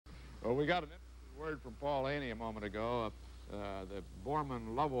Well, we got an interesting word from Paul Haney a moment ago. The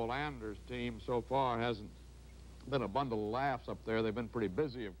Borman Lovell Anders team so far hasn't been a bundle of laughs up there. They've been pretty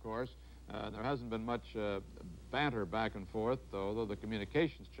busy, of course. There hasn't been much banter back and forth, although the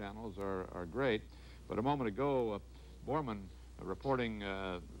communications channels are great. But a moment ago, Borman, reporting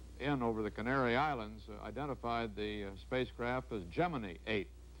in over the Canary Islands, identified the spacecraft as Gemini 8.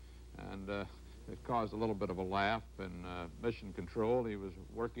 And it caused a little bit of a laugh in mission control. He was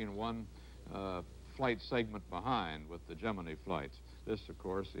working one flight segment behind with the Gemini flights. This, of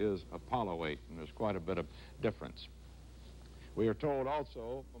course, is Apollo 8, and there's quite a bit of difference. We are told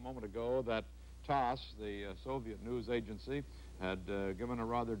also a moment ago that TASS, the Soviet news agency, had given a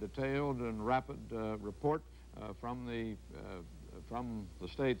rather detailed and rapid report from the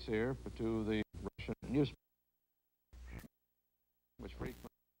States here to the Russian newspaper, which frequently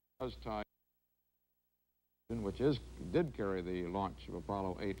does tie, which did carry the launch of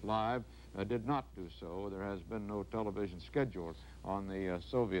Apollo 8 live, did not do so. There has been no television scheduled on the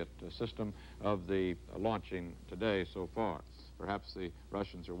Soviet system of the launching today so far. Perhaps the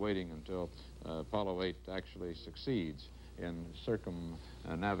Russians are waiting until Apollo 8 actually succeeds in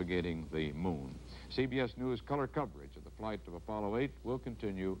circumnavigating the moon. CBS News color coverage of the flight of Apollo 8 will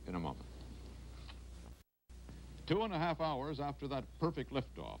continue in a moment. 2.5 hours after that perfect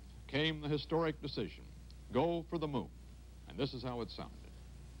liftoff came the historic decision: go for the moon. And this is how it sounded.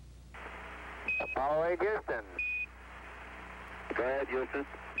 Apollo 8, Houston. Go ahead, Houston.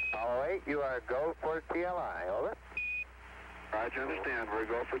 Apollo 8, you are go for TLI. Over. Roger, understand. We're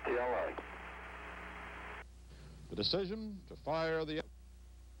go for TLI. The decision to fire the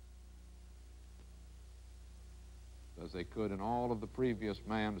as they could in all of the previous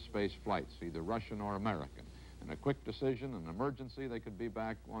manned space flights, either Russian or American. In a quick decision, an emergency, they could be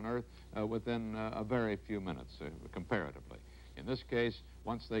back on Earth within a very few minutes, comparatively. In this case,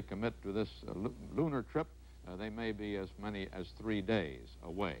 once they commit to this lunar trip, they may be as many as 3 days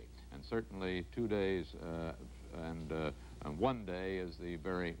away. And certainly 2 days and 1 day is the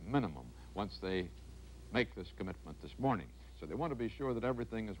very minimum once they make this commitment this morning. So they want to be sure that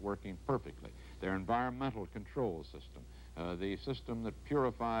everything is working perfectly. Their environmental control system, the system that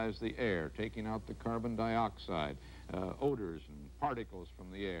purifies the air, taking out the carbon dioxide, odors and particles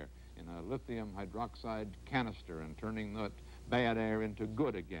from the air in a lithium hydroxide canister and turning that bad air into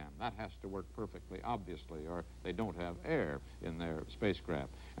good again. That has to work perfectly, obviously, or they don't have air in their spacecraft.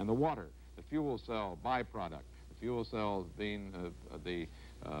 And the water, the fuel cell byproduct, the fuel cell being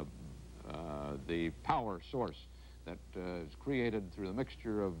the power source that is created through the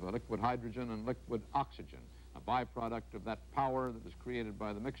mixture of liquid hydrogen and liquid oxygen, a byproduct of that power that is created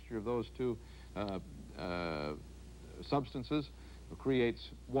by the mixture of those two substances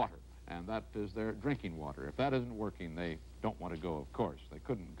creates water, and that is their drinking water. If that isn't working, they don't want to go, of course. They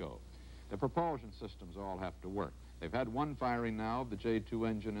couldn't go. The propulsion systems all have to work. They've had one firing now of the J2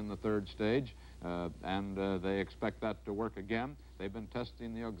 engine in the 3rd stage, and they expect that to work again. They've been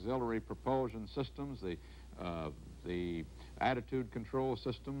testing the auxiliary propulsion systems, the attitude control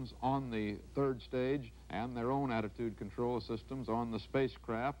systems on the 3rd stage, and their own attitude control systems on the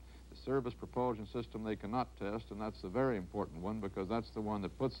spacecraft. The service propulsion system they cannot test, and that's the very important one, because that's the one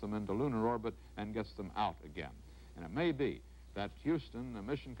that puts them into lunar orbit and gets them out again. And it may be that Houston, the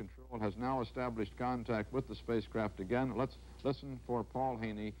mission control, has now established contact with the spacecraft again. Let's listen for Paul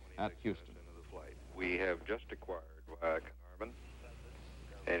Haney at Houston. We have just acquired Carnarvon,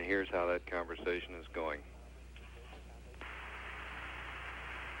 and here's how that conversation is going.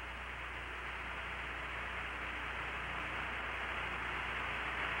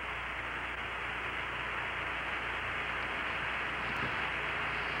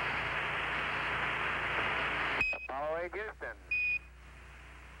 Apollo 8, Houston.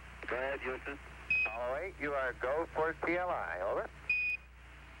 Go ahead, Houston. Apollo 8, you are go for TLI. Over.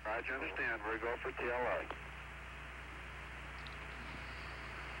 Roger, understand. We're go for TLI.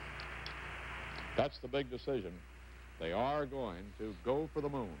 That's the big decision. They are going to go for the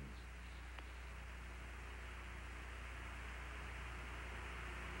moon.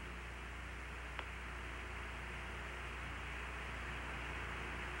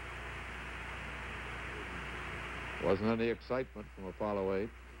 Wasn't any excitement from Apollo 8.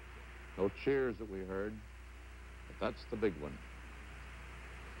 No cheers that we heard. But that's the big one.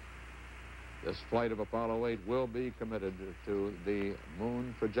 This flight of Apollo 8 will be committed to the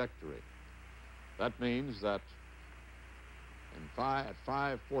moon trajectory. That means that at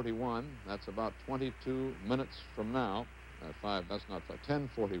 5:41, that's about 22 minutes from now,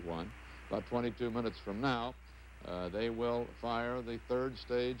 10:41, about 22 minutes from now, they will fire the 3rd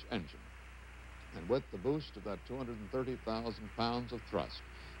stage engine. And with the boost of that 230,000 pounds of thrust,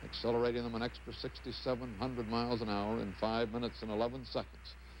 accelerating them an extra 6,700 miles an hour in 5 minutes and 11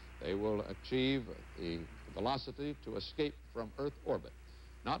 seconds. They will achieve the velocity to escape from Earth orbit,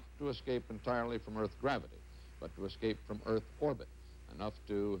 not to escape entirely from Earth gravity, but to escape from Earth orbit, enough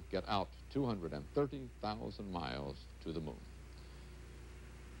to get out 230,000 miles to the moon.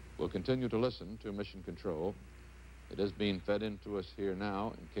 We'll continue to listen to Mission Control. It is being fed into us here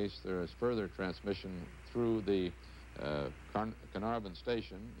now in case there is further transmission through the Carnarvon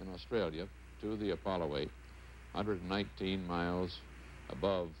Station in Australia to the Apollo 8, 119 miles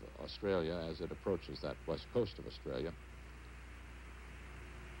above Australia as it approaches that west coast of Australia.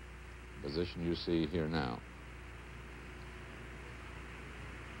 Position you see here now.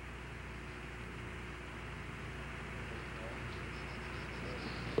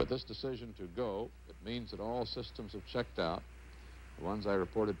 With this decision to go, it means that all systems have checked out. The ones I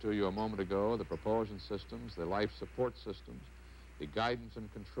reported to you a moment ago, the propulsion systems, the life support systems, the guidance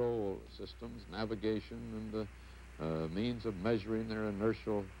and control systems, navigation, and the means of measuring their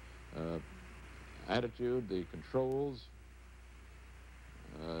inertial attitude, the controls,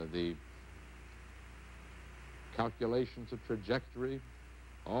 the calculations of trajectory,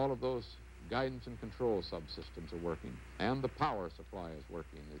 all of those guidance and control subsystems are working, and the power supply is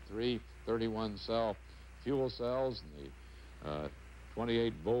working. The three 31-cell fuel cells and the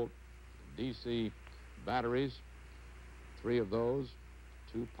 28-volt DC batteries, three of those,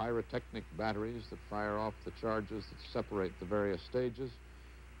 two pyrotechnic batteries that fire off the charges that separate the various stages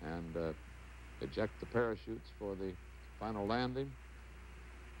and eject the parachutes for the final landing,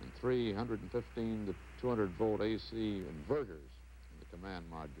 and 315 to 200-volt AC inverters in the command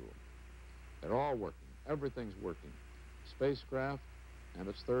module. They're all working. Everything's working. Spacecraft and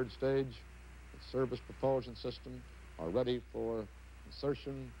its third stage, its service propulsion system, are ready for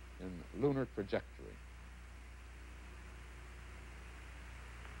insertion in lunar trajectory.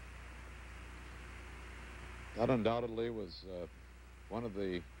 That undoubtedly was one of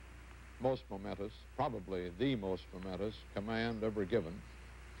the most momentous, probably the most momentous command ever given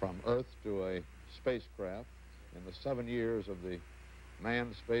from Earth to a spacecraft in the 7 years of the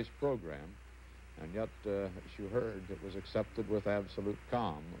manned space program. And yet, as you heard, it was accepted with absolute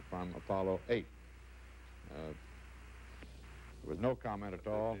calm from Apollo 8. There was no comment at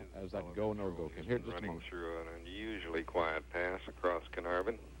all as that go, no-go came. Here, just a running moment. Through an unusually quiet pass across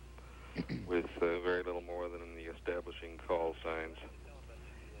Carnarvon with very little more than the establishing call signs.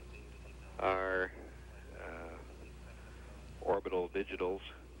 Our orbital digitals,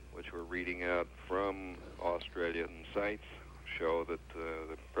 which we're reading out from Australian sites, show that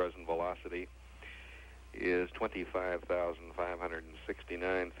the present velocity is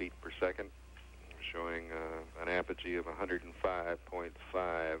 25,569 feet per second, showing an apogee of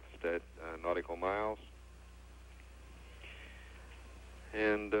 105.5 nautical miles.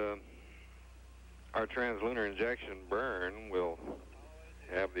 And our translunar injection burn will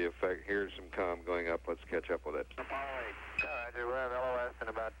have the effect. Here's some comm going up. Let's catch up with it. Roger, we'll have LOS in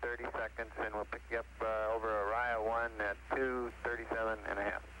about 30 seconds, and we'll pick you up over Orion 1 at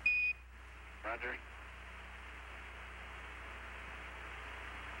 2:37.5. Roger.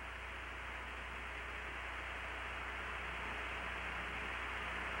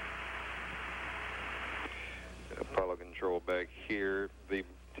 Apollo control back here. The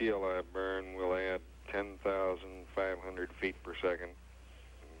TLI burn will add 10,500 feet per second,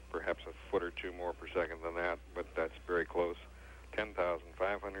 perhaps a foot or two more per second than that, but that's very close.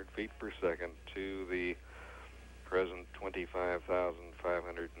 10,500 feet per second to the present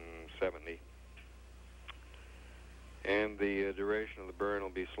 25,570. And the duration of the burn will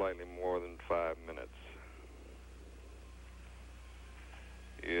be slightly more than 5 minutes.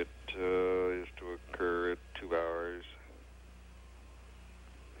 It is to occur at 2 hours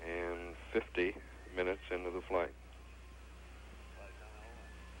and 50 minutes into the flight.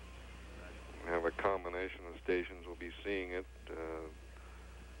 We have a combination of stations. We'll be seeing it.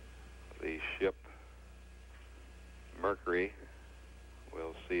 The ship Mercury,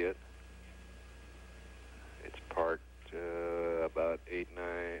 we'll see it. It's parked about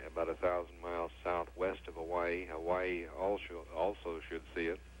 1,000 miles southwest of Hawaii. Hawaii also should see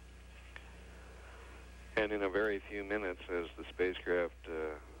it. And in a very few minutes, as the spacecraft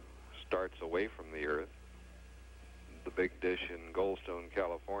starts away from the Earth, the big dish in Goldstone,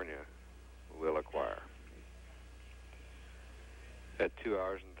 California, will acquire. At 2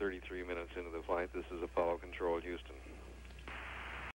 hours and 33 minutes into the flight, this is Apollo Control, Houston.